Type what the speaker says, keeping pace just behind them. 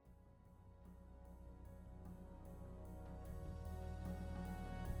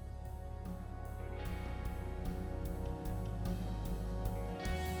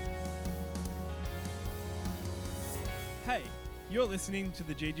Hey, you're listening to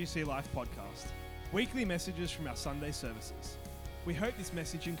the GGC Life podcast, weekly messages from our Sunday services. We hope this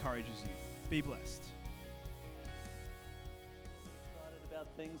message encourages you. Be blessed. Excited about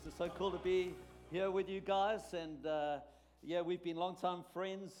things. It's so cool to be here with you guys, and we've been long-time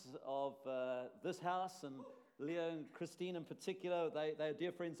friends of this house, and Leo and Christine in particular. They are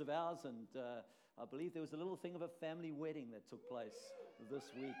dear friends of ours, and I believe there was a little thing of a family wedding that took place this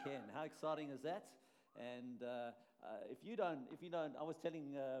weekend. How exciting is that? And if you don't, I was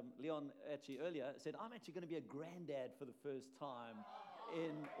telling Leon actually earlier, I said, I'm actually going to be a granddad for the first time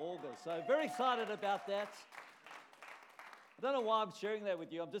in August. So very excited about that. I don't know why I'm sharing that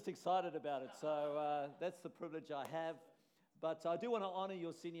with you. I'm just excited about it. So that's the privilege I have. But I do want to honor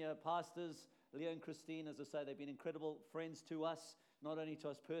your senior pastors, Leo and Christine. As I say, they've been incredible friends to us, not only to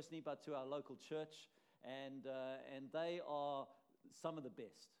us personally, but to our local church. And they are some of the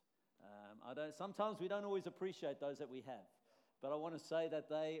best. Sometimes we don't always appreciate those that we have, but I want to say that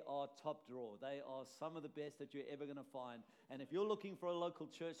they are top drawer. They are some of the best that you're ever going to find. And if you're looking for a local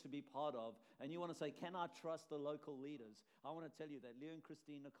church to be part of, and you want to say, can I trust the local leaders? I want to tell you that Leo and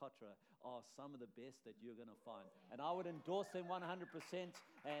Christine Nakotra are some of the best that you're going to find. And I would endorse them 100%.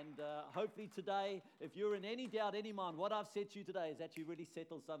 And hopefully today, if you're in any doubt, any mind, what I've said to you today has actually really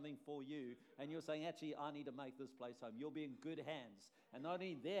settled something for you. And you're saying, actually, I need to make this place home. You'll be in good hands. And not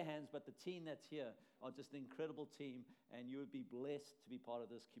only their hands, but the team that's here are just an incredible team. And you would be blessed to be part of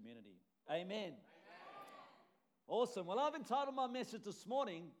this community. Amen. Awesome. Well, I've entitled my message this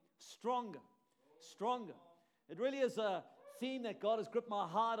morning, Stronger. Stronger. It really is a theme that God has gripped my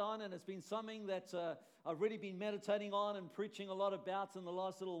heart on, and it's been something that I've really been meditating on and preaching a lot about in the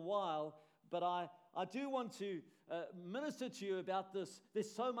last little while. But I do want to minister to you about this. There's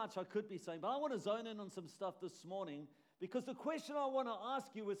so much I could be saying, but I want to zone in on some stuff this morning, because the question I want to ask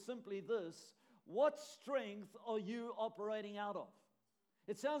you is simply this: what strength are you operating out of?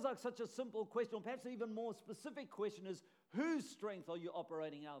 It sounds like such a simple question, or perhaps an even more specific question is, whose strength are you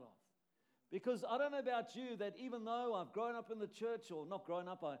operating out of? Because I don't know about you, that even though I've grown up in the church, or not grown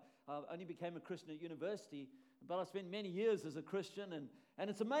up, I only became a Christian at university, but I spent many years as a Christian, and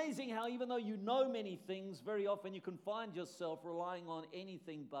it's amazing how even though you know many things, very often you can find yourself relying on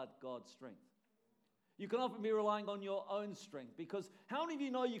anything but God's strength. You can often be relying on your own strength, because how many of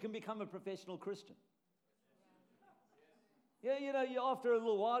you know you can become a professional Christian? Yeah, after a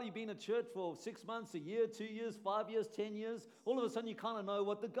little while, you've been at church for 6 months, a year, 2 years, 5 years, 10 years. All of a sudden, you kind of know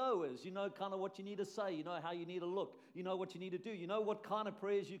what the go is. You know kind of what you need to say. You know how you need to look. You know what you need to do. You know what kind of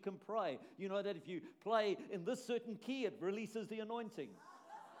prayers you can pray. You know that if you play in this certain key, it releases the anointing.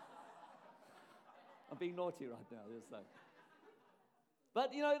 I'm being naughty right now.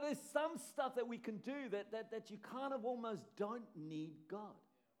 But, there's some stuff that we can do that you kind of almost don't need God.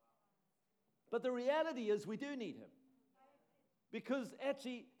 But the reality is we do need Him. Because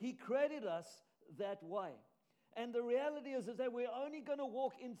actually, He created us that way. And the reality is that we're only going to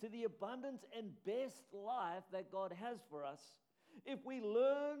walk into the abundant and best life that God has for us if we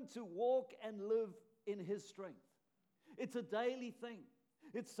learn to walk and live in His strength. It's a daily thing.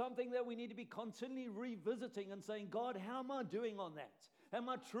 It's something that we need to be continually revisiting and saying, God, how am I doing on that? Am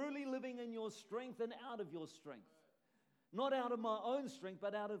I truly living in your strength and out of your strength? Not out of my own strength,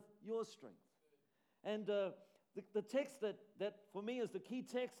 but out of your strength. And the text that for me is the key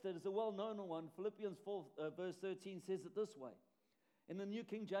text, that is a well-known one, Philippians 4 verse 13 says it this way. In the New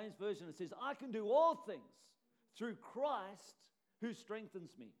King James Version, it says, I can do all things through Christ who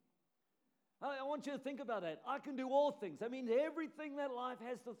strengthens me. I want you to think about that. I can do all things. That means everything that life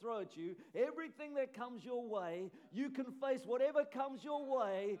has to throw at you, everything that comes your way, you can face whatever comes your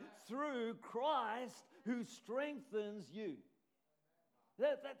way through Christ who strengthens you.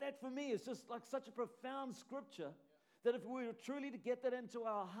 That for me is just like such a profound scripture that if we were truly to get that into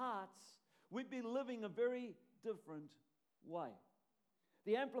our hearts, we'd be living a very different way.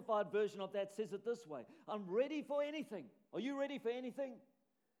 The Amplified version of that says it this way: I'm ready for anything. Are you ready for anything?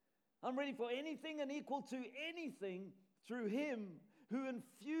 I'm ready for anything and equal to anything through Him who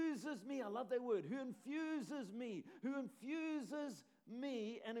infuses me. I love that word. Who infuses me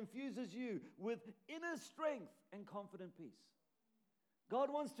and infuses you with inner strength and confident peace.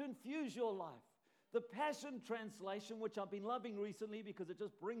 God wants to infuse your life. The Passion Translation, which I've been loving recently because it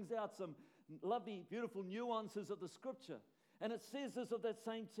just brings out some lovely, beautiful nuances of the scripture. And it says this of that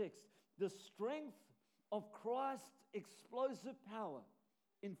same text: the strength of Christ's explosive power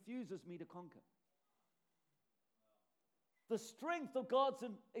infuses me to conquer. The strength of God's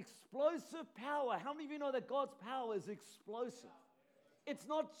explosive power. How many of you know that God's power is explosive? It's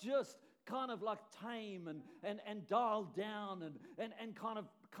not just kind of like tame and dialed down and kind of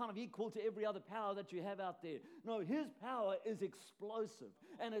kind of equal to every other power that you have out there. No, his power is explosive.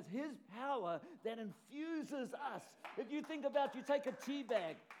 And it's his power that infuses us. If you think about, you take a tea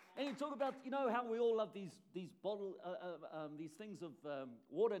bag and you talk about, you know how we all love these these things of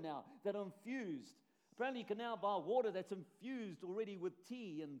water now that are infused. Apparently you can now buy water that's infused already with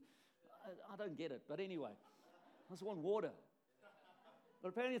tea, and I don't get it, but anyway, I just want water. But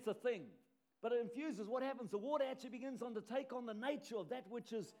apparently it's a thing. But it infuses. What happens? The water actually begins to take on the nature of that which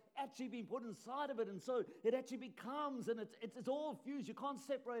has actually been put inside of it. And so it actually becomes, and it's all fused. You can't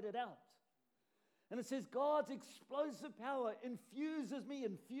separate it out. And it says God's explosive power infuses me,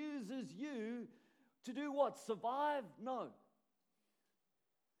 infuses you to do what? Survive? No.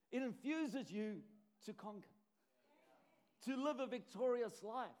 It infuses you to conquer, to live a victorious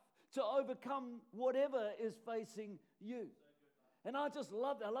life, to overcome whatever is facing you. And I just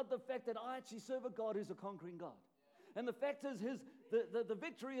love that. I love the fact that I actually serve a God who's a conquering God. And the fact is, the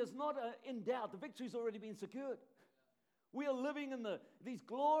victory is not in doubt. The victory's already been secured. We are living in these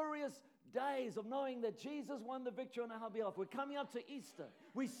glorious days of knowing that Jesus won the victory on our behalf. We're coming up to Easter.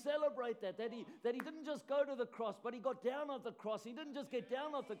 We celebrate that he didn't just go to the cross, but he got down off the cross. He didn't just get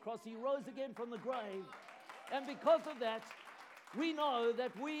down off the cross. He rose again from the grave. And because of that, we know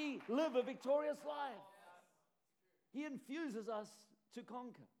that we live a victorious life. He infuses us to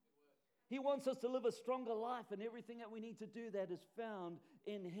conquer. He wants us to live a stronger life, and everything that we need to do that is found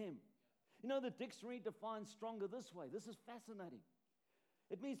in him. You know, the dictionary defines stronger this way. This is fascinating.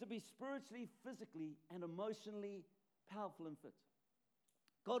 It means to be spiritually, physically, and emotionally powerful and fit.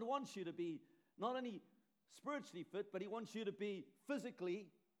 God wants you to be not only spiritually fit, but he wants you to be physically.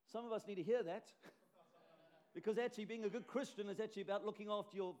 Some of us need to hear that. Because actually being a good Christian is actually about looking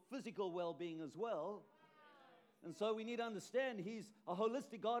after your physical well-being as well. And so we need to understand he's a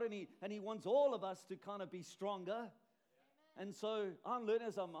holistic God, and he wants all of us to kind of be stronger. And so I'm learning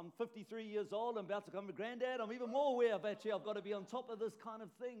as I'm 53 years old, I'm about to become a granddad. I'm even more aware of actually I've got to be on top of this kind of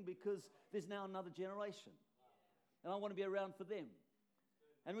thing because there's now another generation. And I want to be around for them.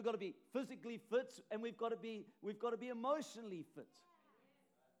 And we've got to be physically fit, and we've got to be emotionally fit.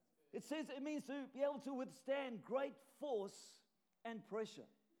 It says it means to be able to withstand great force and pressure.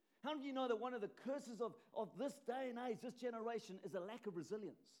 How many of you know that one of the curses of this day and age, this generation, is a lack of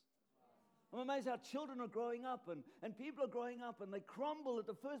resilience? I'm amazed how children are growing up and people are growing up and they crumble at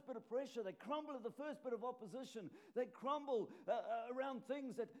the first bit of pressure. They crumble at the first bit of opposition. They crumble around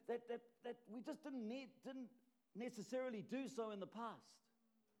things that we just didn't necessarily do so in the past.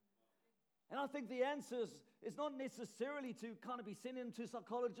 And I think the answer is not necessarily to kind of be sent into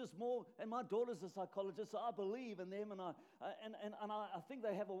psychologists more. And my daughter's a psychologist, so I believe in them, and I think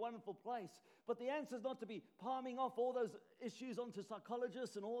they have a wonderful place. But the answer is not to be palming off all those issues onto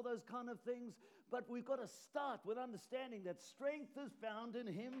psychologists and all those kind of things. But we've got to start with understanding that strength is found in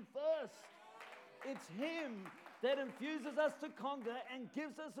him first. It's him that infuses us to conquer and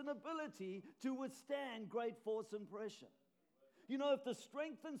gives us an ability to withstand great force and pressure. You know, if the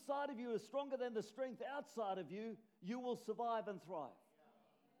strength inside of you is stronger than the strength outside of you, you will survive and thrive.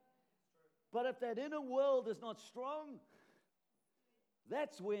 But if that inner world is not strong,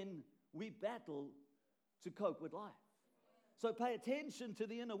 that's when we battle to cope with life. So pay attention to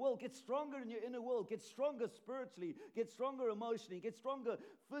the inner world. Get stronger in your inner world. Get stronger spiritually. Get stronger emotionally. Get stronger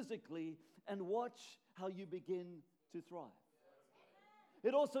physically. And watch how you begin to thrive.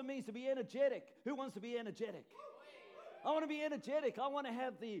 It also means to be energetic. Who wants to be energetic? I want to be energetic. I want to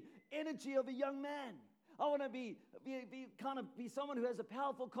have the energy of a young man. I want to be someone who has a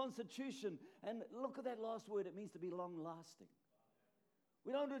powerful constitution. And look at that last word. It means to be long-lasting.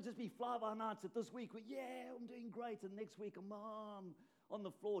 We don't just be fly-by-nights that this week, I'm doing great, and next week I'm on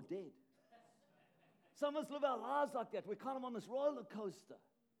the floor dead. Some of us live our lives like that. We're kind of on this roller coaster.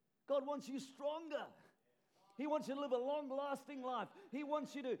 God wants you stronger. He wants you to live a long-lasting life. He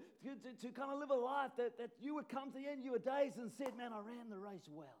wants you to kind of live a life that you would come to the end of your days and said, man, I ran the race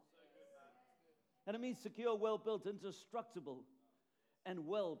well. And it means secure, well-built, indestructible, and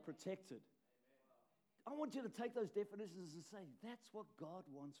well-protected. I want you to take those definitions and say, that's what God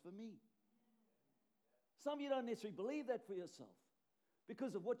wants for me. Some of you don't necessarily believe that for yourself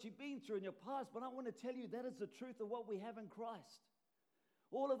because of what you've been through in your past, but I want to tell you that is the truth of what we have in Christ.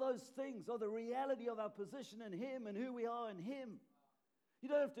 All of those things are the reality of our position in him and who we are in him. You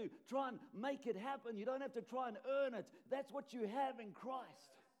don't have to try and make it happen. You don't have to try and earn it. That's what you have in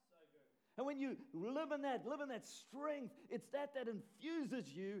Christ. And when you live in that strength, it's that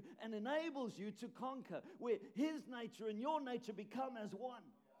infuses you and enables you to conquer, where his nature and your nature become as one.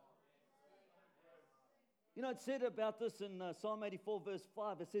 You know, it said about this in Psalm 84 verse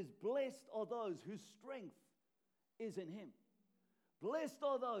 5. It says, blessed are those whose strength is in him. Blessed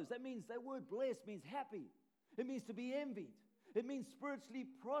are those. That means, that word blessed means happy. It means to be envied. It means spiritually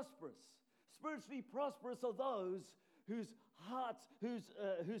prosperous. Spiritually prosperous are those whose hearts,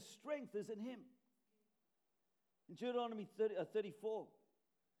 whose strength is in Him. In Deuteronomy 34,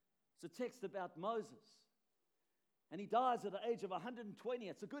 it's a text about Moses. And he dies at the age of 120.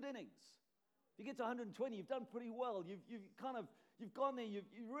 It's a good innings. If you get to 120, you've done pretty well. You've gone there. You've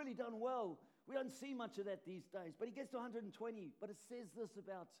really done well. We don't see much of that these days. But he gets to 120. But it says this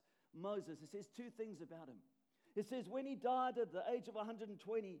about Moses. It says two things about him. It says when he died at the age of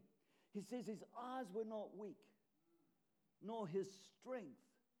 120, he says his eyes were not weak, nor his strength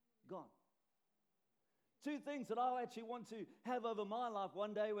gone. Two things that I actually want to have over my life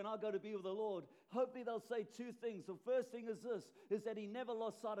one day when I go to be with the Lord. Hopefully they'll say two things. The first thing is this, is that he never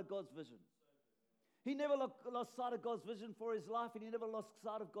lost sight of God's vision. He never lost sight of God's vision for his life, and he never lost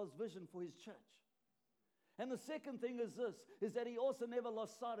sight of God's vision for his church. And the second thing is this, is that he also never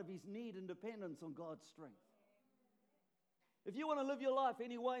lost sight of his need and dependence on God's strength. If you want to live your life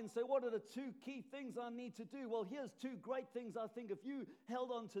anyway and say, what are the two key things I need to do? Well, here's two great things I think. If you held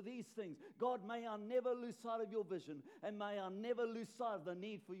on to these things, God, may I never lose sight of your vision, and may I never lose sight of the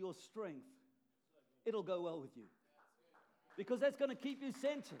need for your strength. It'll go well with you. Because that's going to keep you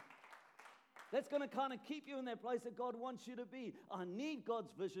centered. That's going to kind of keep you in that place that God wants you to be. I need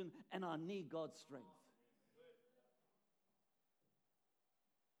God's vision, and I need God's strength.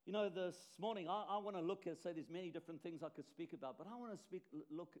 You know, this morning, I want to look at, say there's many different things I could speak about, but I want to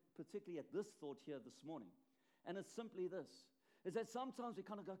look particularly at this thought here this morning. And it's simply this, is that sometimes we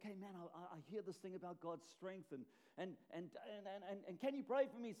kind of go, okay, man, I hear this thing about God's strength, and can you pray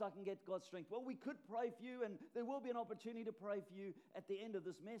for me so I can get God's strength? Well, we could pray for you, and there will be an opportunity to pray for you at the end of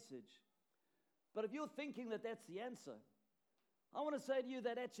this message. But if you're thinking that that's the answer, I want to say to you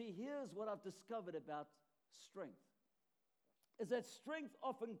that actually here's what I've discovered about strength. Is that strength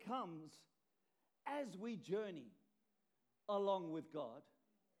often comes as we journey along with God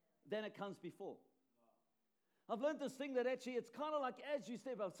than it comes before. I've learned this thing that actually it's kind of like as you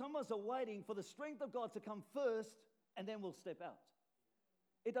step out, some of us are waiting for the strength of God to come first and then we'll step out.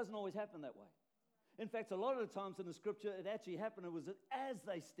 It doesn't always happen that way. In fact, a lot of the times in the scripture, it actually happened. It was that as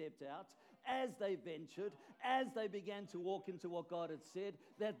they stepped out, as they ventured, as they began to walk into what God had said,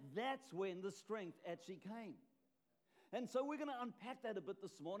 that's when the strength actually came. And so we're going to unpack that a bit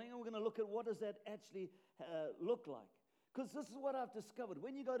this morning, and we're going to look at what does that actually look like. Because this is what I've discovered.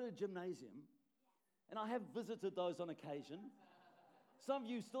 When you go to a gymnasium, and I have visited those on occasion, some of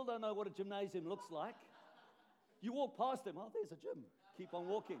you still don't know what a gymnasium looks like. You walk past them, oh, there's a gym. Keep on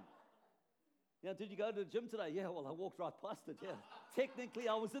walking. Yeah, did you go to the gym today? Yeah, well, I walked right past it, yeah. Technically,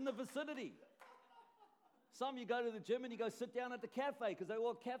 I was in the vicinity. Some of you go to the gym and you go sit down at the cafe, because they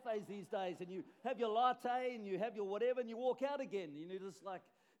all have cafes these days, and you have your latte and you have your whatever and you walk out again. You're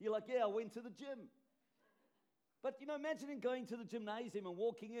like, yeah, I went to the gym. But, imagine going to the gymnasium and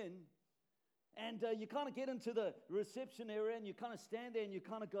walking in, and you kind of get into the reception area and you kind of stand there and you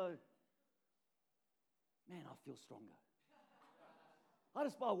kind of go, man, I feel stronger. I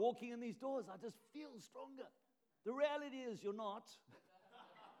just, by walking in these doors, I just feel stronger. The reality is you're not.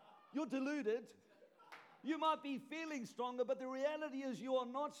 You're deluded. You might be feeling stronger, but the reality is you are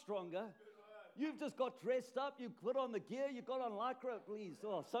not stronger. You've just got dressed up, you put on the gear, you got on Lycra, please.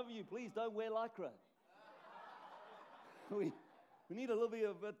 Oh, some of you, please don't wear Lycra. We need a little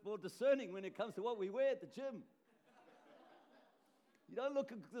bit more discerning when it comes to what we wear at the gym. You don't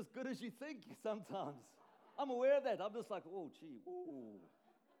look as good as you think sometimes. I'm aware of that. I'm just like, oh, gee, ooh.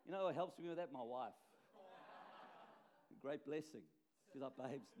 You know what helps me with that? My wife. Great blessing. She's like,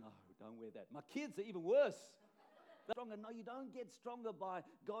 babes, no, don't wear that. My kids are even worse. They're stronger. No, you don't get stronger by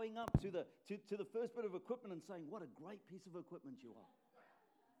going up to the first bit of equipment and saying, what a great piece of equipment you are.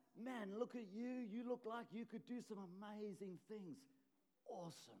 Man, look at you. You look like you could do some amazing things.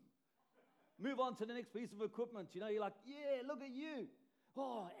 Awesome. Move on to the next piece of equipment. You're like, yeah, look at you.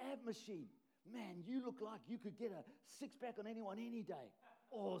 Oh, ab machine. Man, you look like you could get a six-pack on anyone any day.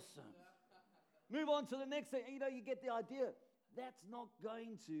 Awesome. Move on to the next thing. You get the idea. That's not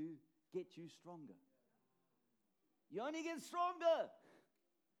going to get you stronger. You only get stronger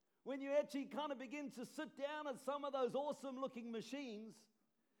when you actually kind of begin to sit down at some of those awesome-looking machines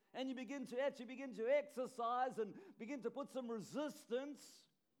and you begin to exercise and begin to put some resistance.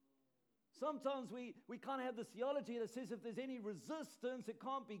 Sometimes we kind of have this theology that says if there's any resistance, it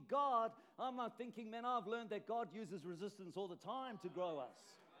can't be God. I'm not thinking, man, I've learned that God uses resistance all the time to grow us.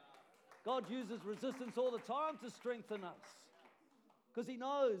 God uses resistance all the time to strengthen us. Because He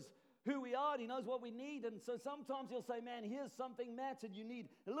knows who we are and He knows what we need. And so sometimes He'll say, man, here's something, Matt, and you need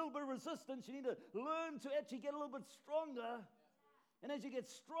a little bit of resistance. You need to learn to actually get a little bit stronger And as you get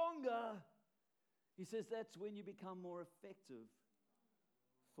stronger, he says that's when you become more effective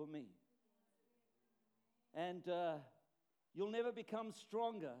for me. And you'll never become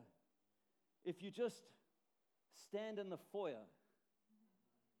stronger if you just stand in the foyer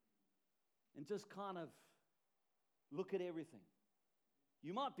and just kind of look at everything.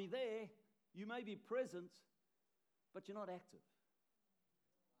 You might be there, you may be present, but you're not active.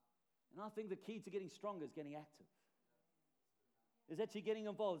 And I think the key to getting stronger is getting active. Is actually getting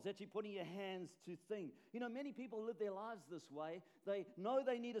involved. Is actually putting your hands to things. You know, many people live their lives this way. They know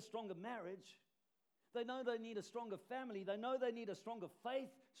they need a stronger marriage. They know they need a stronger family. They know they need a stronger faith,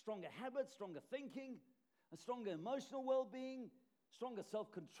 stronger habits, stronger thinking, a stronger emotional well-being, stronger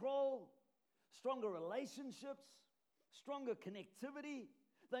self-control, stronger relationships, stronger connectivity.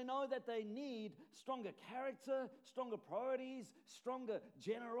 They know that they need stronger character, stronger priorities, stronger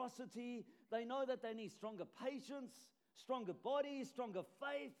generosity. They know that they need stronger patience, stronger bodies, stronger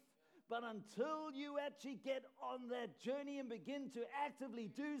faith. But until you actually get on that journey and begin to actively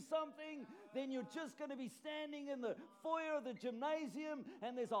do something, then you're just going to be standing in the foyer of the gymnasium,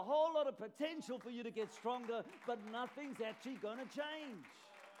 and there's a whole lot of potential for you to get stronger, but nothing's actually going to change.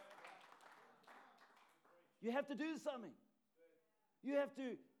 You have to do something. You have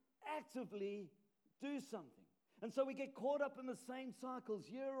to actively do something. And so we get caught up in the same cycles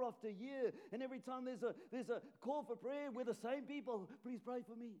year after year. And every time there's a call for prayer, we're the same people. Please pray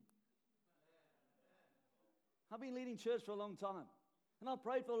for me. I've been leading church for a long time. And I've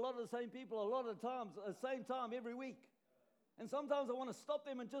prayed for a lot of the same people a lot of times, at the same time every week. And sometimes I want to stop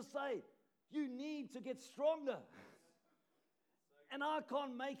them and just say, you need to get stronger. And I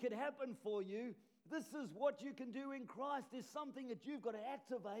can't make it happen for you. This is what you can do in Christ. There's something that you've got to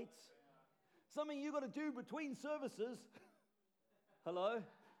activate. Something you've got to do between services. Hello?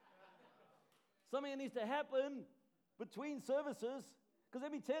 Something that needs to happen between services. Because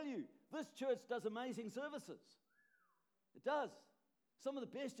let me tell you, this church does amazing services. It does. Some of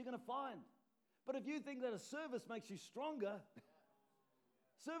the best you're going to find. But if you think that a service makes you stronger,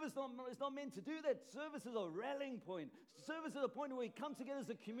 service is not meant to do that. Service is a rallying point. Service is a point where we come together as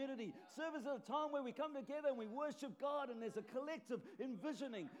a community. Service is a time where we come together and we worship God and there's a collective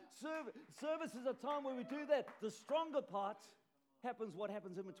envisioning. Service is a time where we do that. The stronger part happens what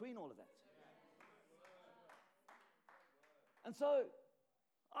happens in between all of that. And so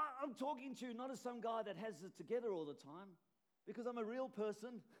I'm talking to you not as some guy that has it together all the time, because I'm a real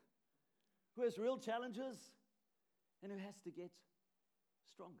person who has real challenges and who has to get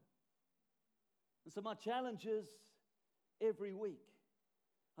stronger. And so my challenge is every week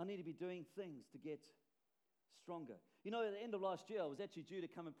I need to be doing things to get stronger. You know, at the end of last year, I was actually due to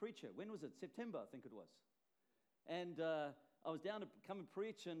come and preach here. When was it? September, I think it was. And I was down to come and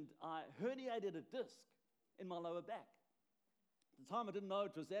preach, and I herniated a disc in my lower back. At the time, I didn't know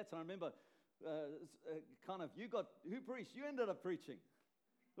it was that, so I remember who preached? You ended up preaching.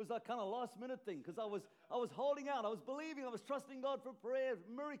 It was like kind of last minute thing, because I was holding out. I was believing. I was trusting God for prayer,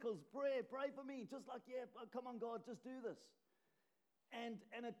 miracles, prayer, pray for me. Just like, yeah, come on, God, just do this. And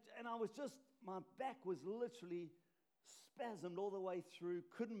I was just, my back was literally spasmed all the way through,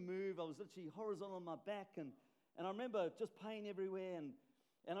 couldn't move. I was literally horizontal on my back, and I remember just pain everywhere. And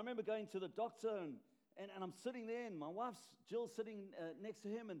I remember going to the doctor, and I'm sitting there, and my wife's, Jill, sitting next to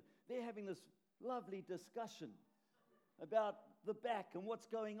him, and they're having this lovely discussion about the back and what's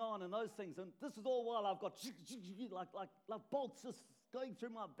going on and those things. And this is all while I've got like bolts just going through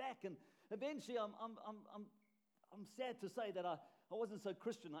my back. And eventually I'm sad to say that I wasn't so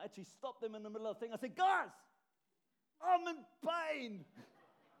Christian. I actually stopped them in the middle of the thing. I said, guys, I'm in pain.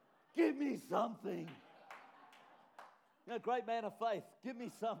 Give me something. You know, great man of faith. Give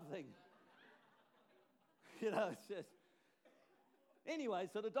me something. You know, it's just... Anyway,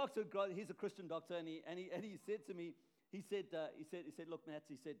 so the doctor, he's a Christian doctor, and he said to me, he said, look, Matt,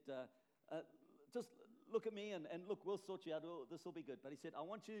 he said, just look at me and look, we'll sort you out. This will be good. But he said,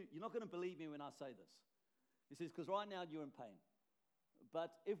 you're not going to believe me when I say this. He says, because right now you're in pain.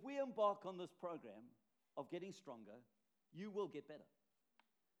 But if we embark on this program of getting stronger, you will get better.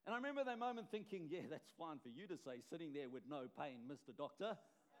 And I remember that moment thinking, yeah, that's fine for you to say, sitting there with no pain, Mr. Doctor.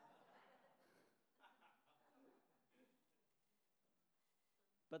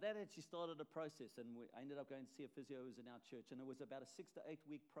 But that actually started a process, and I ended up going to see a physio who was in our church, and it was about a 6 to 8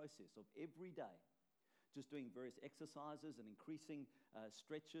 week process of every day just doing various exercises and increasing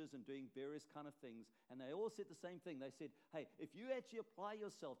stretches and doing various kind of things. And they all said the same thing. They said, hey, if you actually apply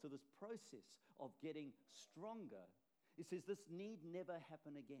yourself to this process of getting stronger, it says this need never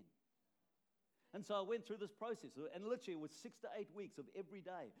happen again. And so I went through this process, and literally it was 6 to 8 weeks of every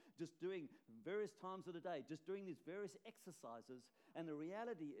day, just doing various times of the day, just doing these various exercises. And the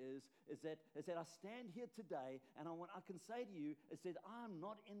reality is that I stand here today, and I can say to you, is that I'm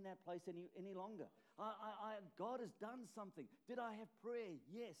not in that place any longer. God has done something. Did I have prayer?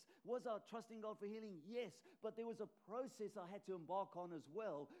 Yes. Was I trusting God for healing? Yes. But there was a process I had to embark on as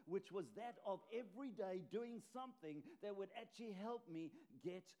well, which was that of every day doing something that would actually help me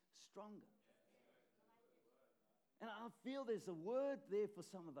get stronger. And I feel there's a word there for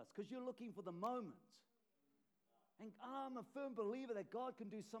some of us, because you're looking for the moment. And I'm a firm believer that God can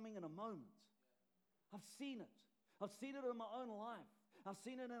do something in a moment. I've seen it. I've seen it in my own life. I've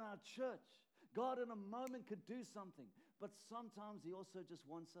seen it in our church. God in a moment could do something. But sometimes He also just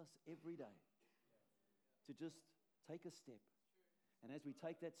wants us every day to just take a step. And as we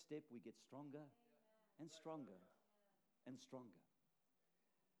take that step, we get stronger and stronger and stronger.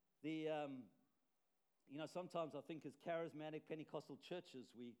 Sometimes I think as charismatic Pentecostal churches,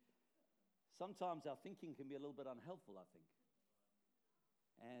 sometimes our thinking can be a little bit unhelpful, I think.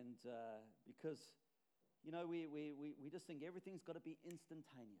 And because, we just think everything's got to be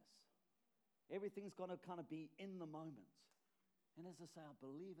instantaneous. Everything's got to kind of be in the moment. And as I say, I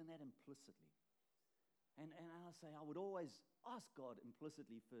believe in that implicitly. And I say, I would always ask God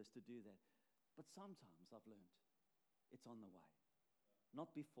implicitly first to do that. But sometimes I've learned it's on the way,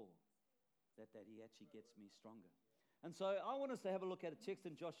 not before. That He actually gets me stronger. And so I want us to have a look at a text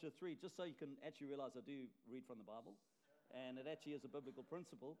in Joshua 3, just so you can actually realize I do read from the Bible, and it actually is a biblical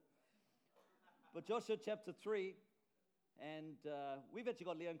principle. But Joshua chapter 3, and we've actually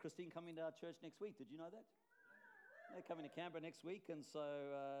got Leo and Christine coming to our church next week. Did you know that? They're coming to Canberra next week, and so,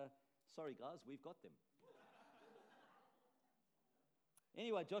 sorry guys, we've got them.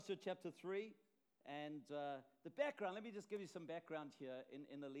 Anyway, Joshua chapter 3, and the background, let me just give you some background here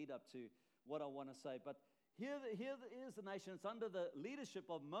in the lead up to what I want to say. But here is the nation. It's under the leadership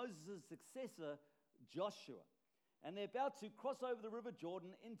of Moses' successor, Joshua. And they're about to cross over the river Jordan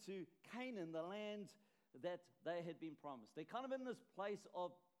into Canaan, the land that they had been promised. They're kind of in this place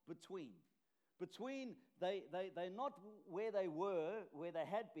of between. They're not where they were, where they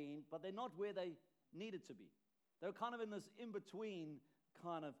had been, but they're not where they needed to be. They were kind of in this in-between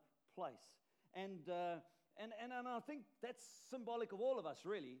kind of place. And I think that's symbolic of all of us,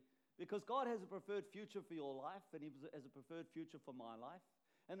 really. Because God has a preferred future for your life, and He has a preferred future for my life.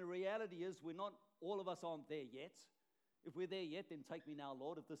 And the reality is all of us aren't there yet. If we're there yet, then take me now,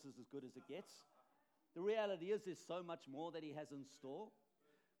 Lord, if this is as good as it gets. The reality is there's so much more that He has in store.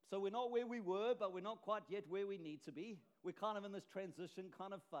 So we're not where we were, but we're not quite yet where we need to be. We're kind of in this transition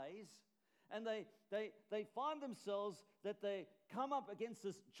kind of phase. And they find themselves that they come up against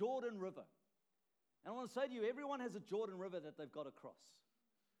this Jordan River. And I want to say to you, everyone has a Jordan River that they've got to cross.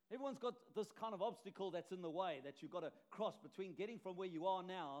 Everyone's got this kind of obstacle that's in the way that you've got to cross between getting from where you are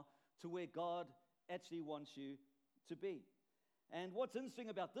now to where God actually wants you to be. And what's interesting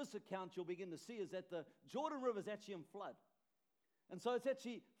about this account you'll begin to see is that the Jordan River is actually in flood. And so it's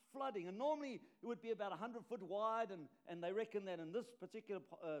actually flooding. And normally it would be about 100 foot wide, and they reckon that in this particular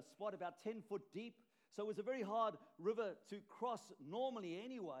spot about 10 foot deep. So it was a very hard river to cross normally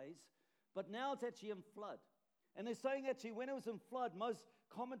anyways, but now it's actually in flood. And they're saying actually when it was in flood, most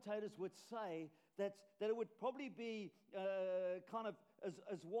commentators would say that it would probably be kind of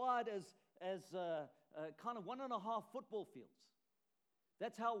as wide as kind of 1.5 football fields.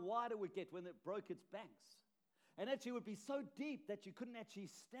 That's how wide it would get when it broke its banks. And actually it would be so deep that you couldn't actually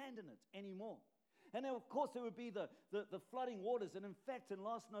stand in it anymore. And then of course there would be the flooding waters. And in fact, in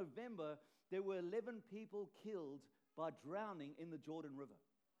last November, there were 11 people killed by drowning in the Jordan River.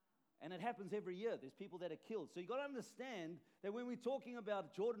 And it happens every year. There's people that are killed. So you've got to understand that when we're talking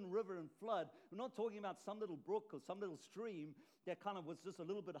about Jordan River and flood, we're not talking about some little brook or some little stream that kind of was just a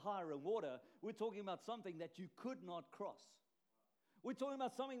little bit higher in water. We're talking about something that you could not cross. We're talking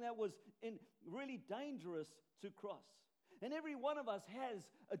about something that was really dangerous to cross. And every one of us has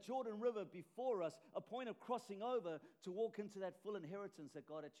a Jordan River before us, a point of crossing over to walk into that full inheritance that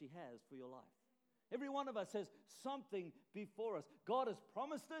God actually has for your life. Every one of us has something before us. God has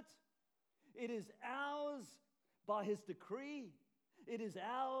promised it. It is ours by His decree. It is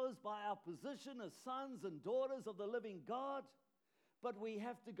ours by our position as sons and daughters of the living God. But we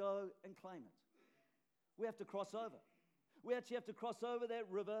have to go and claim it. We have to cross over. We actually have to cross over that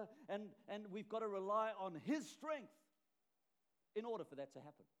river, and we've got to rely on His strength in order for that to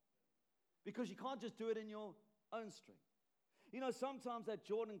happen. Because you can't just do it in your own strength. You know, sometimes that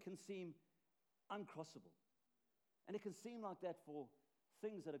Jordan can seem uncrossable. And it can seem like that for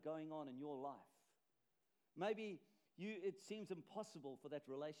things that are going on in your life. Maybe it seems impossible for that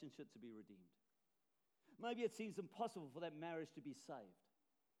relationship to be redeemed. Maybe it seems impossible for that marriage to be saved.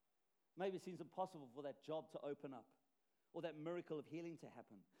 Maybe it seems impossible for that job to open up or that miracle of healing to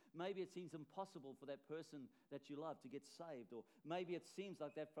happen. Maybe it seems impossible for that person that you love to get saved. Or maybe it seems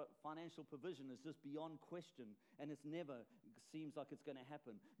like that financial provision is just beyond question and it's never seems like it's going to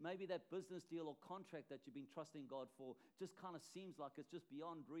happen. Maybe that business deal or contract that you've been trusting God for just kind of seems like it's just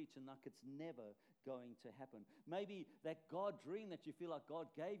beyond reach and like it's never going to happen. Maybe that God dream that you feel like God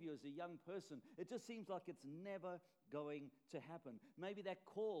gave you as a young person, it just seems like it's never going to happen. Maybe that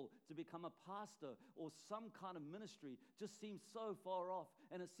call to become a pastor or some kind of ministry just seems so far off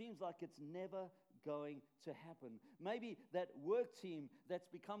and it seems like it's never going to happen. Maybe that work team that's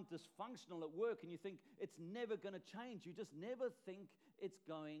become dysfunctional at work and you think it's never going to change. You just never think it's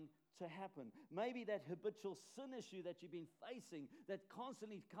going to happen. Maybe that habitual sin issue that you've been facing that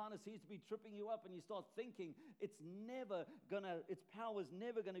constantly kind of seems to be tripping you up and you start thinking its power is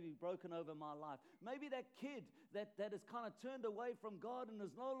never going to be broken over my life. Maybe that kid that has kind of turned away from God and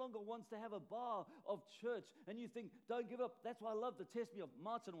is no longer wants to have a bar of church and you think, don't give up. That's why I love the testimony of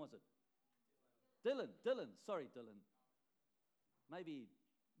Martin, was it? Dylan. Sorry, Dylan. Maybe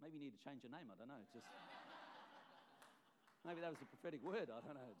you need to change your name. I don't know. Just maybe that was a prophetic word. I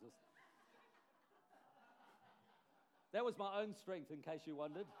don't know. That was my own strength, in case you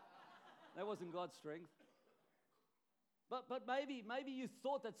wondered. That wasn't God's strength. But maybe you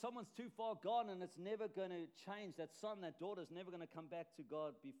thought that someone's too far gone and it's never going to change. That son, that daughter's never going to come back to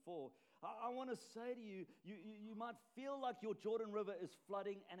God before. I want to say to you, you might feel like your Jordan River is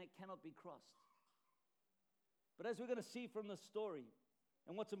flooding and it cannot be crossed. But as we're going to see from this story,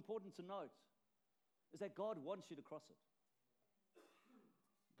 and what's important to note, is that God wants you to cross it.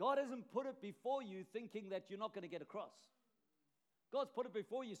 God hasn't put it before you thinking that you're not going to get across. God's put it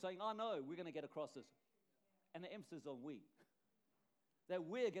before you saying, I know we're going to get across this. And the emphasis on we. That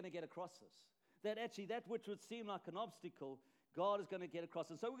we're going to get across this. That actually that which would seem like an obstacle, God is going to get across.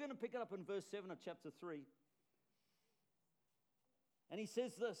 And so we're going to pick it up in verse 7 of chapter 3. And he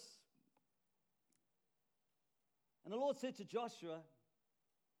says this. And the Lord said to Joshua,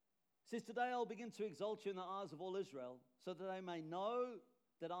 says, today I'll begin to exalt you in the eyes of all Israel, so that they may know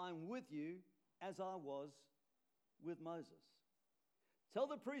that I am with you as I was with Moses. Tell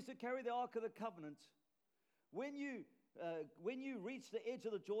the priests who carry the Ark of the Covenant, when you reach the edge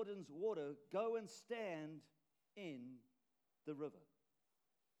of the Jordan's water, go and stand in the river.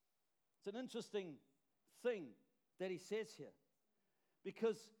 It's an interesting thing that he says here,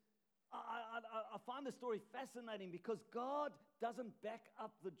 because I find the story fascinating because God doesn't back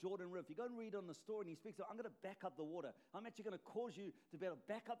up the Jordan River. You go and read on the story and he speaks, I'm going to back up the water. I'm actually going to cause you to be able to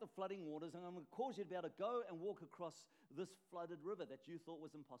back up the flooding waters and I'm going to cause you to be able to go and walk across this flooded river that you thought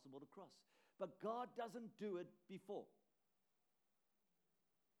was impossible to cross. But God doesn't do it before.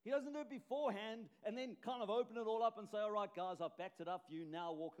 He doesn't do it beforehand and then kind of open it all up and say, all right, guys, I've backed it up for you,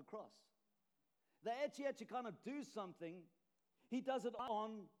 now walk across. They actually kind of do something. He does it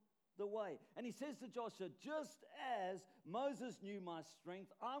on the way. And he says to Joshua, just as Moses knew my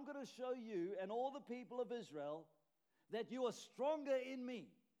strength, I'm going to show you and all the people of Israel that you are stronger in me.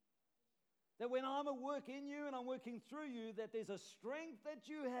 That when I'm at work in you and I'm working through you, that there's a strength that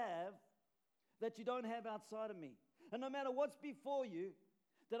you have that you don't have outside of me. And no matter what's before you,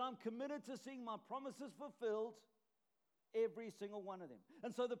 that I'm committed to seeing my promises fulfilled, every single one of them.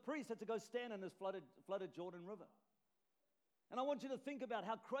 And so the priest had to go stand in this flooded Jordan River. And I want you to think about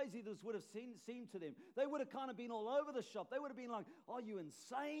how crazy this would have seemed to them. They would have kind of been all over the shop. They would have been like, are you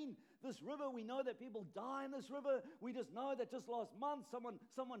insane? This river, we know that people die in this river. We just know that just last month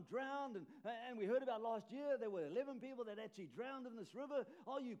someone drowned. And we heard about last year there were 11 people that actually drowned in this river.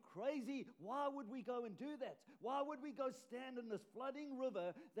 Are you crazy? Why would we go and do that? Why would we go stand in this flooding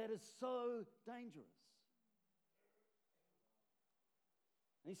river that is so dangerous?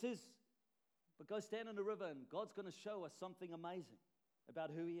 And he says, but go stand in the river and God's going to show us something amazing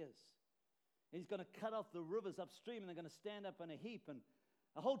about who he is. And he's going to cut off the rivers upstream and they're going to stand up in a heap. And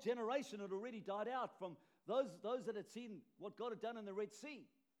a whole generation had already died out from those that had seen what God had done in the Red Sea.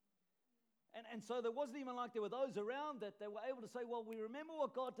 And so there wasn't even like there were those around that they were able to say, well, we remember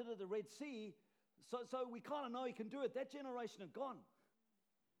what God did at the Red Sea, so we kind of know he can do it. That generation had gone.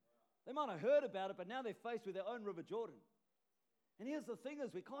 They might have heard about it, but now they're faced with their own River Jordan. And here's the thing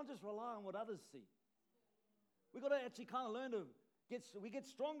is, we can't just rely on what others see. We've got to actually kind of learn to we get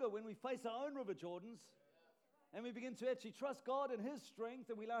stronger when we face our own River Jordans. And we begin to actually trust God and his strength,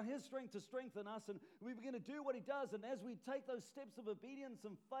 and we allow his strength to strengthen us, and we begin to do what he does. And as we take those steps of obedience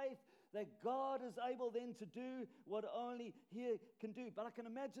and faith, that God is able then to do what only He can do. But I can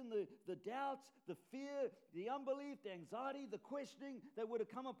imagine the doubts, the fear, the unbelief, the anxiety, the questioning that would have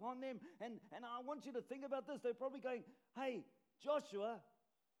come upon them. And I want you to think about this. They're probably going, hey, Joshua,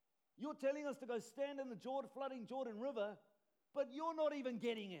 you're telling us to go stand in the flooding Jordan River, but you're not even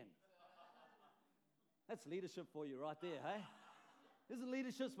getting in. That's leadership for you right there, hey? Isn't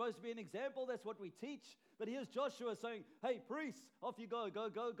leadership supposed to be an example? That's what we teach. But here's Joshua saying, hey, priests, off you go.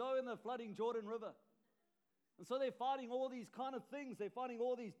 Go in the flooding Jordan River. And so they're fighting all these kind of things. They're fighting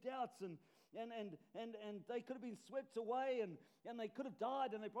all these doubts, and they could have been swept away, and they could have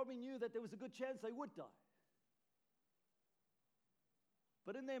died, and they probably knew that there was a good chance they would die.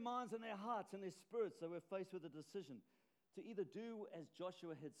 But in their minds and their hearts and their spirits, they were faced with a decision to either do as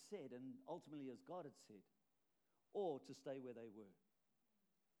Joshua had said, and ultimately as God had said, or to stay where they were.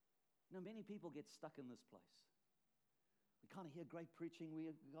 Now, many people get stuck in this place. We kind of hear great preaching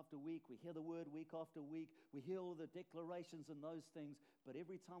week after week. We hear the word week after week. We hear all the declarations and those things. But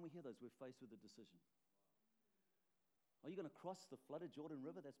every time we hear those, we're faced with a decision. Are you going to cross the flooded Jordan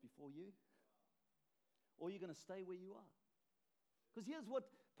River that's before you? Or are you going to stay where you are? Because here's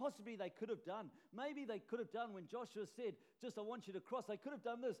what possibly they could have done. Maybe they could have done when Joshua said, just I want you to cross. They could have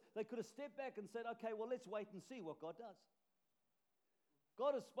done this. They could have stepped back and said, okay, well, let's wait and see what God does.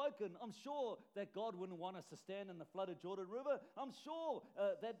 God has spoken. I'm sure that God wouldn't want us to stand in the flooded Jordan River. I'm sure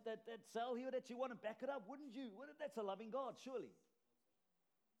that sail, he would actually want to back it up, wouldn't you? That's a loving God, surely.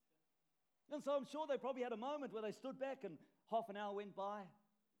 And so I'm sure they probably had a moment where they stood back and half an hour went by,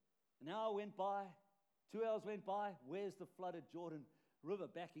 an hour went by, 2 hours went by. Where's the flooded Jordan River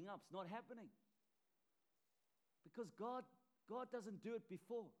backing up? It's not happening. Because God doesn't do it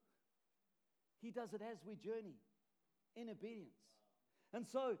before. He does it as we journey in obedience. And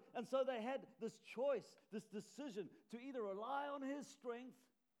so they had this choice, this decision to either rely on His strength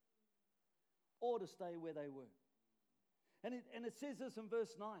or to stay where they were. And it says this in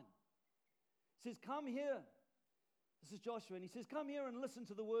verse 9. It says, come here. This is Joshua, and he says, come here and listen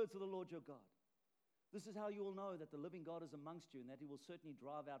to the words of the Lord your God. This is how you will know that the living God is amongst you, and that He will certainly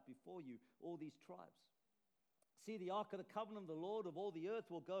drive out before you all these tribes. See, the ark of the covenant of the Lord of all the earth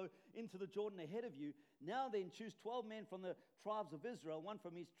will go into the Jordan ahead of you. Now then, choose 12 men from the tribes of Israel, one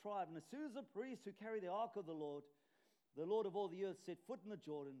from each tribe. And as soon as the priests who carry the ark of the Lord of all the earth, set foot in the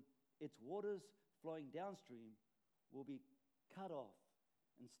Jordan, its waters flowing downstream will be cut off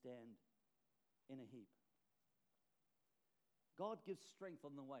and stand in a heap. God gives strength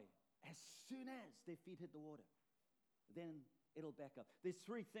on the way. As soon as their feet hit the water, then it'll back up. There's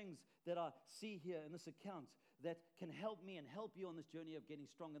three things that I see here in this account that can help me and help you on this journey of getting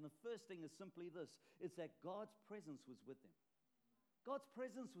strong. And the first thing is simply this. It's that God's presence was with them. God's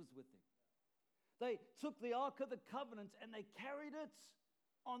presence was with them. They took the Ark of the Covenant and they carried it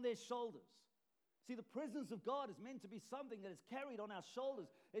on their shoulders. See, the presence of God is meant to be something that is carried on our shoulders.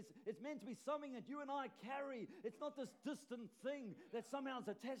 It's meant to be something that you and I carry. It's not this distant thing that somehow is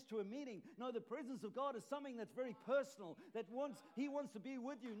attached to a meeting. No, the presence of God is something that's very personal, that He wants to be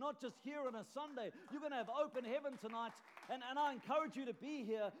with you, not just here on a Sunday. You're going to have open heaven tonight, and I encourage you to be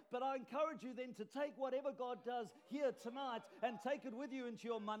here, but I encourage you then to take whatever God does here tonight and take it with you into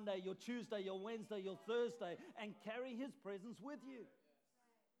your Monday, your Tuesday, your Wednesday, your Thursday, and carry His presence with you.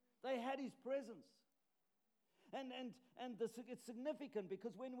 They had His presence. And it's significant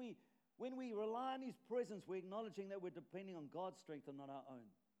because when we rely on His presence, we're acknowledging that we're depending on God's strength and not our own.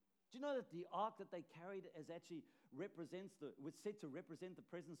 Do you know that the ark that they carried was said to represent the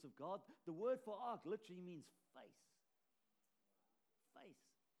presence of God? The word for ark literally means face. Face.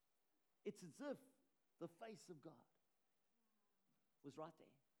 It's as if the face of God was right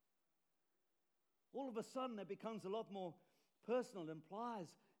there. All of a sudden, it becomes a lot more personal. It implies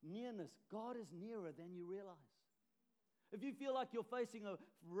nearness. God is nearer than you realize. If you feel like you're facing a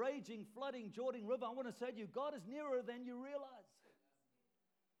raging, flooding Jordan River, I want to say to you, God is nearer than you realize.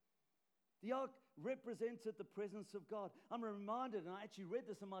 The ark represented the presence of God. I'm reminded, and I actually read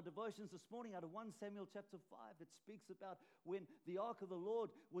this in my devotions this morning out of 1 Samuel chapter 5. It speaks about when the ark of the Lord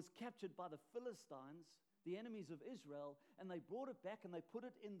was captured by the Philistines, the enemies of Israel, and they brought it back and they put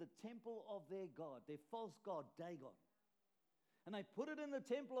it in the temple of their god, their false god, Dagon. And they put it in the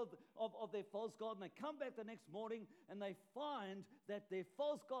temple of their false god, and they come back the next morning and they find that their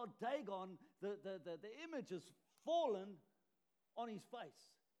false god Dagon, the image has fallen on his face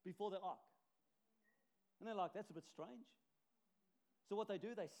before the ark. And they're like, that's a bit strange. So what they do,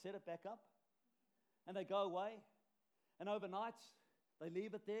 they set it back up and they go away. And overnight, they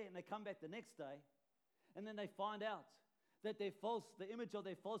leave it there and they come back the next day. And then they find out that the image of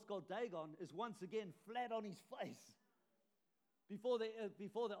their false god Dagon is once again flat on his face. before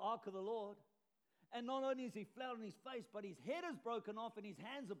the ark of the Lord. And not only is he flat on his face, but his head is broken off and his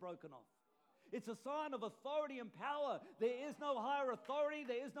hands are broken off. It's a sign of authority and power. There is no higher authority,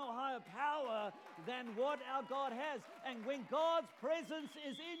 there is no higher power than what our God has. And when God's presence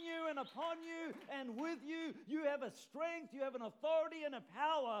is in you and upon you and with you, you have a strength, you have an authority and a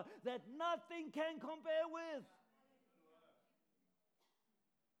power that nothing can compare with.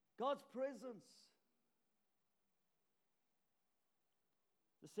 God's presence.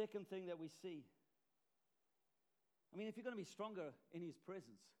 The second thing that we see, I mean, if you're going to be stronger in his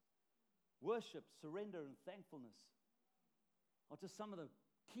presence, worship, surrender, and thankfulness are just some of the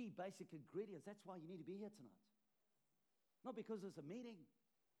key basic ingredients. That's why you need to be here tonight. Not because there's a meeting,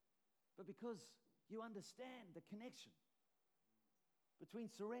 but because you understand the connection between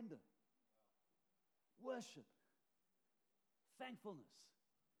surrender, worship, thankfulness,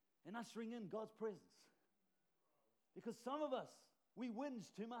 and ushering in God's presence. Because some of us, we whinge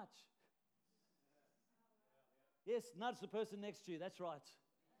too much. Yes, nudge the person next to you. That's right.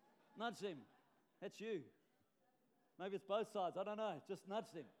 Nudge them. That's you. Maybe it's both sides. I don't know. Just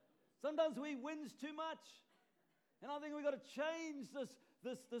nudge them. Sometimes we whinge too much. And I think we've got to change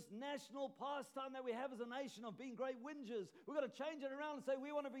this national pastime that we have as a nation of being great whingers. We've got to change it around and say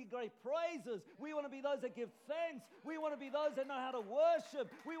we want to be great praisers. We want to be those that give thanks. We want to be those that know how to worship.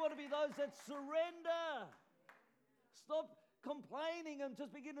 We want to be those that surrender. Stop complaining and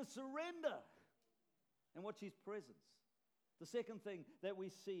just begin to surrender and watch his presence. The second thing that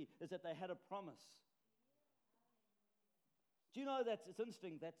we see is that they had a promise. Do you know that it's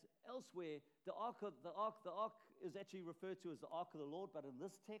interesting that elsewhere the ark is actually referred to as the ark of the Lord, but in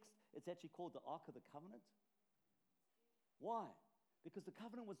this text it's actually called the ark of the covenant? Why? Because the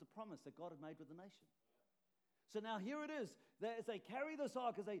covenant was the promise that God had made with the nation. So now here it is, that as they carry this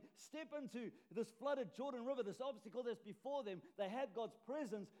ark, as they step into this flooded Jordan River, this obstacle that's before them, they had God's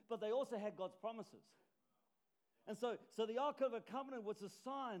presence, but they also had God's promises. And so the Ark of the Covenant was a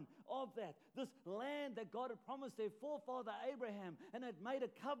sign of that. This land that God had promised their forefather Abraham and had made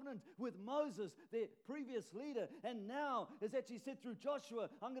a covenant with Moses, their previous leader. And now, as actually said through Joshua,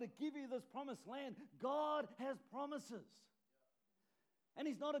 I'm going to give you this promised land. God has promises. And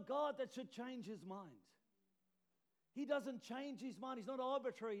he's not a God that should change his mind. He doesn't change his mind. He's not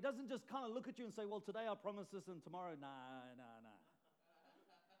arbitrary. He doesn't just kind of look at you and say, well, today I promise this and tomorrow, no.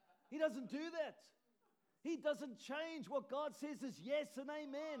 He doesn't do that. He doesn't change. What God says is yes and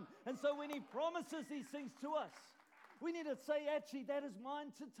amen. And so when he promises these things to us, we need to say, actually, that is mine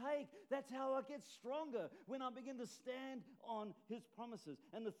to take. That's how I get stronger, when I begin to stand on his promises.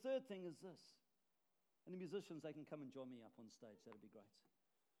 And the third thing is this. And the musicians, they can come and join me up on stage. That'd be great.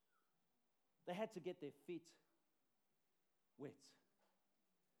 They had to get their feet wet.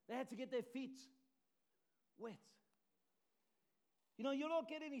 They had to get their feet wet. You know, you'll not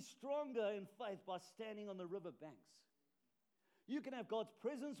get any stronger in faith by standing on the river banks. You can have God's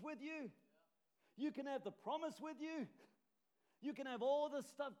presence with you. You can have the promise with you. You can have all this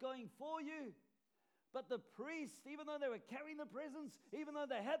stuff going for you. But the priests, even though they were carrying the presence, even though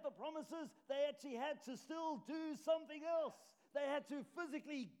they had the promises, they actually had to still do something else. They had to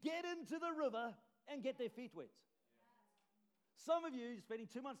physically get into the river and get their feet wet. Some of you are spending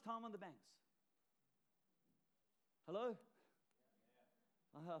too much time on the banks. Hello?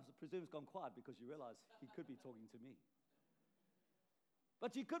 I presume it's gone quiet because you realize he could be talking to me.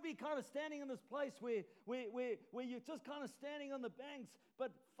 But you could be kind of standing in this place where you're just kind of standing on the banks.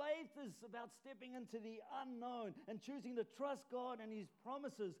 But faith is about stepping into the unknown and choosing to trust God and his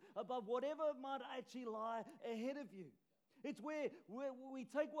promises above whatever might actually lie ahead of you. It's where we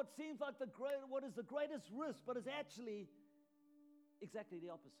take what seems like what is the greatest risk, but is actually exactly the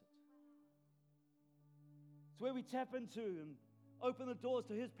opposite. It's where we tap into and open the doors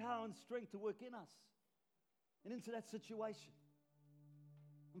to his power and strength to work in us and into that situation.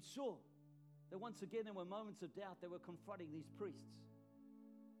 I'm sure that once again there were moments of doubt. They were confronting these priests.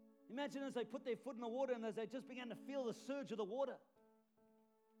 Imagine as they put their foot in the water and as they just began to feel the surge of the water.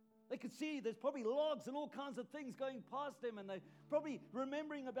 They could see there's probably logs and all kinds of things going past them, and they're probably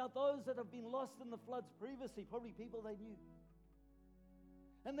remembering about those that have been lost in the floods previously, probably people they knew.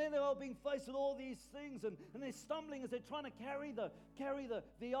 And then they're all being faced with all these things, and they're stumbling as they're trying to carry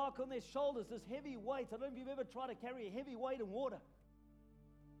the ark on their shoulders, this heavy weight. I don't know if you've ever tried to carry a heavy weight in water.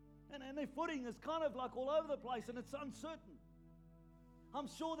 And their footing is kind of like all over the place, and it's uncertain. I'm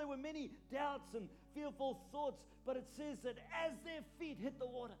sure there were many doubts and fearful thoughts, but it says that as their feet hit the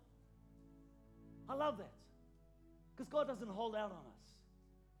water, I love that, because God doesn't hold out on us.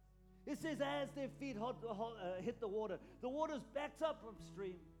 It says as their feet hit the water's backed up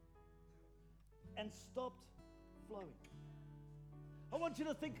upstream and stopped flowing. I want you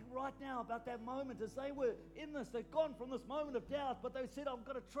to think right now about that moment as they were in this. They've gone from this moment of doubt, but they said, I've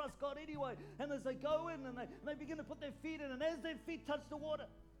got to trust God anyway. And as they go in and they begin to put their feet in, and as their feet touch the water,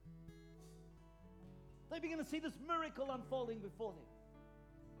 they begin to see this miracle unfolding before them.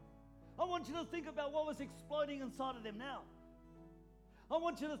 I want you to think about what was exploding inside of them now. I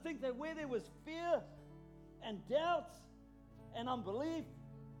want you to think that where there was fear and doubt and unbelief,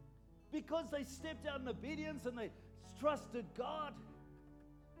 because they stepped out in obedience and they trusted God,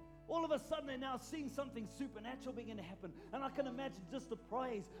 all of a sudden they're now seeing something supernatural begin to happen. And I can imagine just the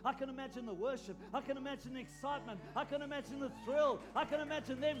praise. I can imagine the worship. I can imagine the excitement. I can imagine the thrill. I can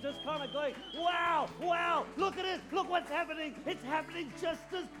imagine them just kind of going, wow, wow, look at it. Look what's happening. It's happening just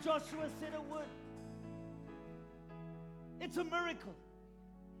as Joshua said it would. It's a miracle.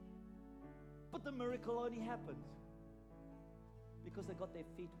 But the miracle only happened because they got their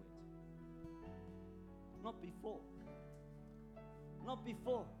feet wet. Not before. Not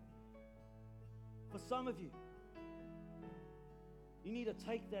before. For some of you, you need to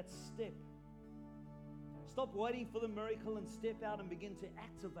take that step. Stop waiting for the miracle and step out and begin to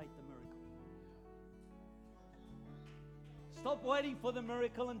activate the miracle. Stop waiting for the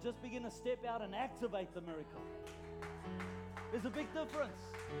miracle and just begin to step out and activate the miracle. There's a big difference.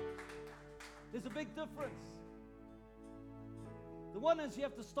 There's a big difference. The one is you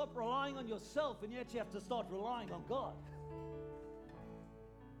have to stop relying on yourself and you actually have to start relying on God.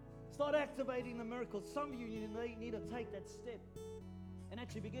 Start activating the miracles. Some of you need to take that step and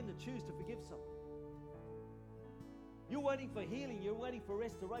actually begin to choose to forgive someone. You're waiting for healing. You're waiting for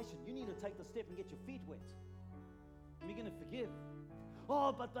restoration. You need to take the step and get your feet wet and begin to forgive.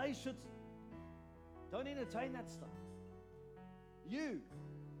 Oh, but they should. Don't entertain that stuff. You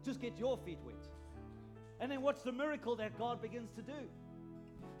just get your feet wet and then watch the miracle that God begins to do.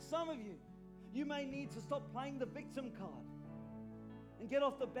 Some of you, you may need to stop playing the victim card and get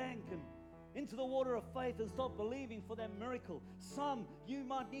off the bank and into the water of faith and stop believing for that miracle. Some, you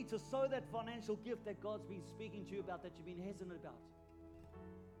might need to sow that financial gift that God's been speaking to you about, that you've been hesitant about.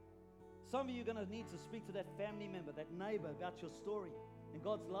 Some of you are going to need to speak to that family member, that neighbor, about your story and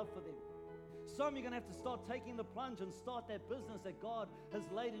God's love for them. Some of you are going to have to start taking the plunge and start that business that God has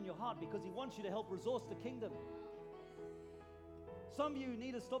laid in your heart because He wants you to help resource the kingdom. Some of you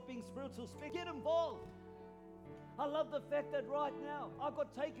need to stop being spiritual. Get involved. I love the fact that right now I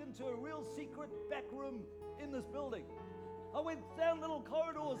got taken to a real secret back room in this building. I went down little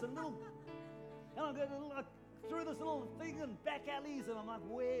corridors and I go through this little thing and back alleys, and I'm like,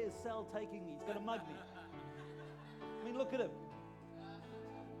 where is Sal taking me? He's going to mug me. I mean, look at him.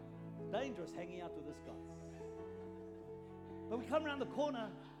 Dangerous hanging out with this guy. But we come around the corner,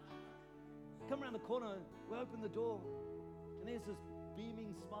 we open the door, and there's this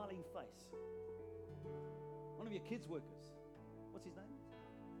beaming, smiling face. One of your kids' workers. What's his name?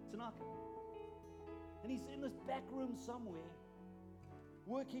 Tanaka. And he's in this back room somewhere,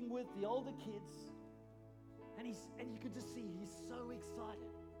 working with the older kids, and you could just see he's so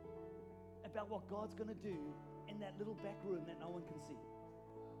excited about what God's going to do in that little back room that no one can see.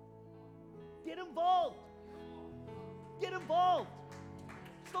 Get involved. Get involved.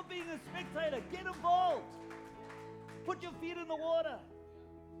 Stop being a spectator. Get involved. Put your feet in the water.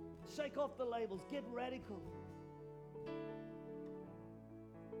 Shake off the labels. Get radical.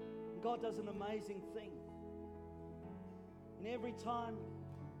 God does an amazing thing. And every time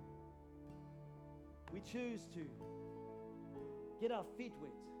we choose to get our feet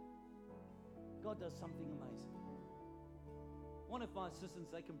wet, God does something amazing. One of my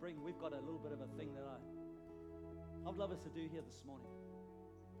assistants they can bring, we've got a little bit of a thing that I'd love us to do here this morning.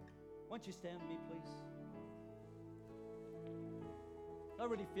 Won't you stand with me, please? I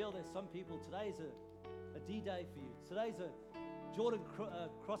really feel there's some people, today's a D-Day for you. Today's a Jordan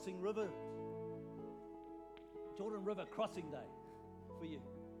River crossing day for you.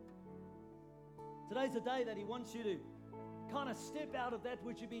 Today's a day that He wants you to kind of step out of that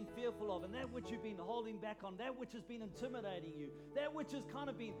which you've been fearful of and that which you've been holding back on, that which has been intimidating you, that which has kind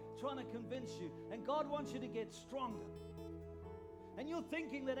of been trying to convince you. And God wants you to get stronger. And you're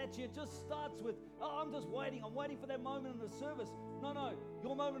thinking that actually it just starts with, oh, I'm waiting for that moment in the service. No,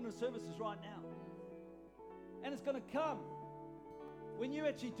 your moment in the service is right now. And it's going to come when you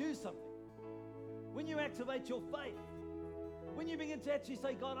actually do something, when you activate your faith, when you begin to actually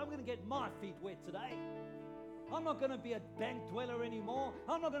say, God, I'm going to get my feet wet today. I'm not going to be a bank dweller anymore.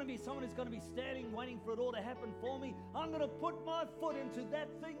 I'm not going to be someone who's going to be standing waiting for it all to happen for me. I'm going to put my foot into that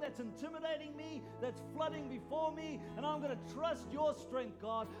thing that's intimidating me, that's flooding before me, and I'm going to trust your strength,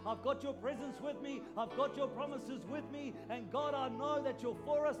 God. I've got your presence with me. I've got your promises with me. And God, I know that you're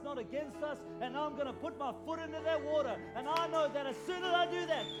for us, not against us, and I'm going to put my foot into that water. And I know that as soon as I do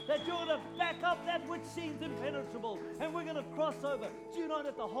that, that you're going to back up that which seems impenetrable, and we're going to cross over. Do you know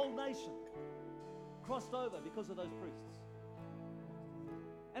that the whole nation crossed over because of those priests?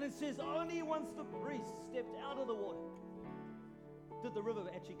 And it says only once the priests stepped out of the water did the river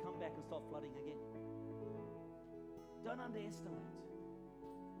actually come back and start flooding again. Don't underestimate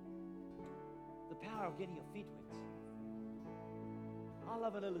the power of getting your feet wet. I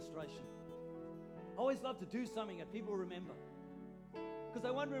love an illustration. I always love to do something that people remember, because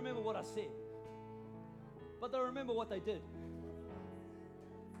they won't remember what I said, but they'll remember what they did.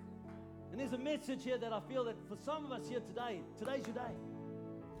 And there's a message here that I feel that for some of us here today, today's your day.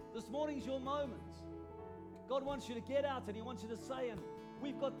 This morning's your moment. God wants you to get out and He wants you to say, and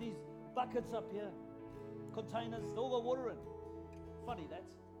we've got these buckets up here, containers, all got water in. Funny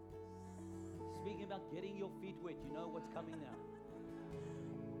that. Speaking about getting your feet wet, you know what's coming now.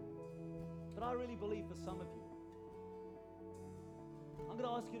 But I really believe for some of you, I'm going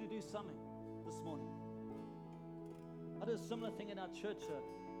to ask you to do something this morning. I did a similar thing in our church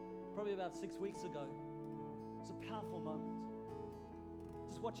probably about 6 weeks ago. It's a powerful moment.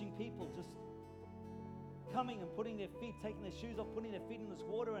 Just watching people just coming and putting their feet, taking their shoes off, putting their feet in this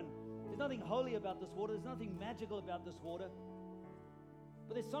water. And there's nothing holy about this water. There's nothing magical about this water.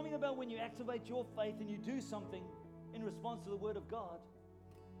 But there's something about when you activate your faith and you do something in response to the Word of God,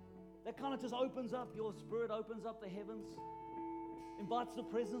 that kind of just opens up, your spirit opens up the heavens, invites the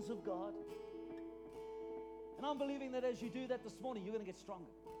presence of God. And I'm believing that as you do that this morning, you're going to get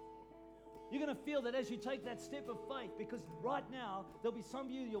stronger. You're going to feel that as you take that step of faith, because right now, there'll be some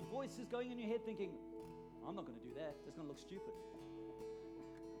of you, your voice is going in your head thinking, I'm not going to do that. That's going to look stupid.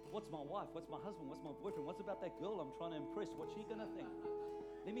 What's my wife? What's my husband? What's my boyfriend? What's about that girl I'm trying to impress? What's she going to think?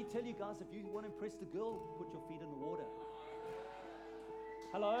 Let me tell you guys, if you want to impress the girl, put your feet in the water.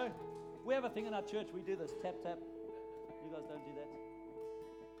 Hello? We have a thing in our church. We do this. Tap, tap. You guys don't do that?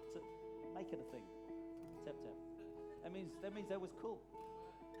 Make it a thing. Tap, tap. That means that was cool.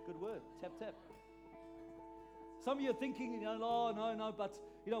 Good word. Tap, tap. Some of you are thinking, oh, no, but,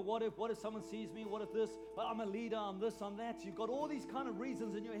 what if someone sees me? What if this? I'm a leader, I'm this, I'm that. You've got all these kind of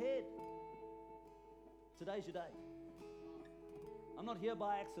reasons in your head. Today's your day. I'm not here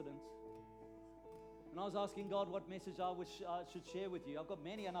by accident. And I was asking God what message I should share with you. I've got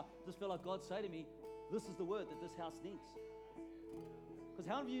many, and I just feel like God say to me, this is the word that this house needs. Because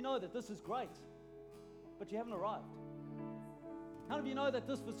how many of you know that this is great, but you haven't arrived? How many of you know that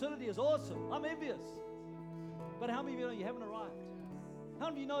this facility is awesome? I'm envious. But how many of you know you haven't arrived? How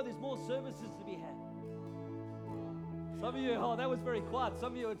many of you know there's more services to be had? Some of you, that was very quiet.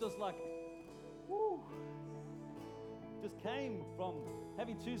 Some of you are just like, whoo. Just came from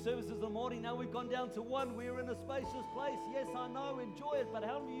having 2 services in the morning. Now we've gone down to 1. We're in a spacious place. Yes, I know, enjoy it. But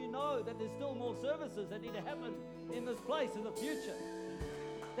how many of you know that there's still more services that need to happen in this place in the future?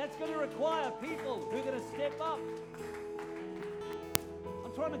 That's going to require people who are going to step up.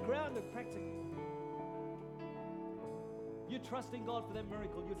 I'm trying to ground it practically. You're trusting God for that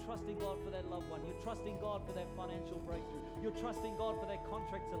miracle. You're trusting God for that loved one. You're trusting God for that financial breakthrough. You're trusting God for that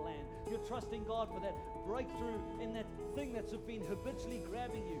contract to land. You're trusting God for that breakthrough in that thing that's been habitually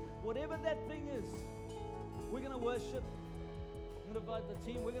grabbing you. Whatever that thing is, we're going to worship. I'm going to invite the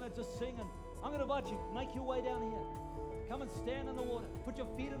team. We're going to just sing. And I'm going to invite you, make your way down here. Come and stand in the water. Put your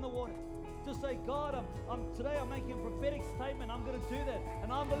feet in the water. Just say, God, today I'm making a prophetic statement. I'm going to do that.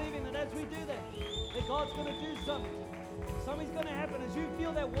 And I'm believing that as we do that God's going to do something. Something's going to happen as you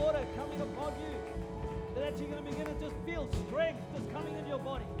feel that water coming upon you. That you're going to begin to just feel strength just coming in your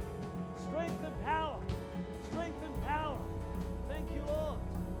body. Strength and power. Strength and power. Thank you, Lord.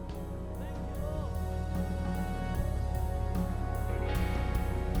 Thank you, Lord.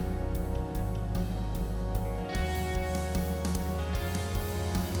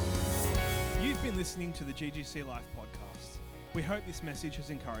 You've been listening to the GGC Life podcast. We hope this message has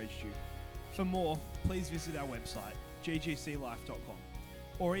encouraged you. For more, please visit our website, ggclife.com,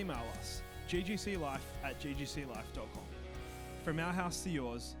 or email us, ggclife@ggclife.com. From our house to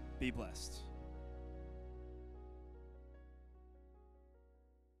yours, be blessed.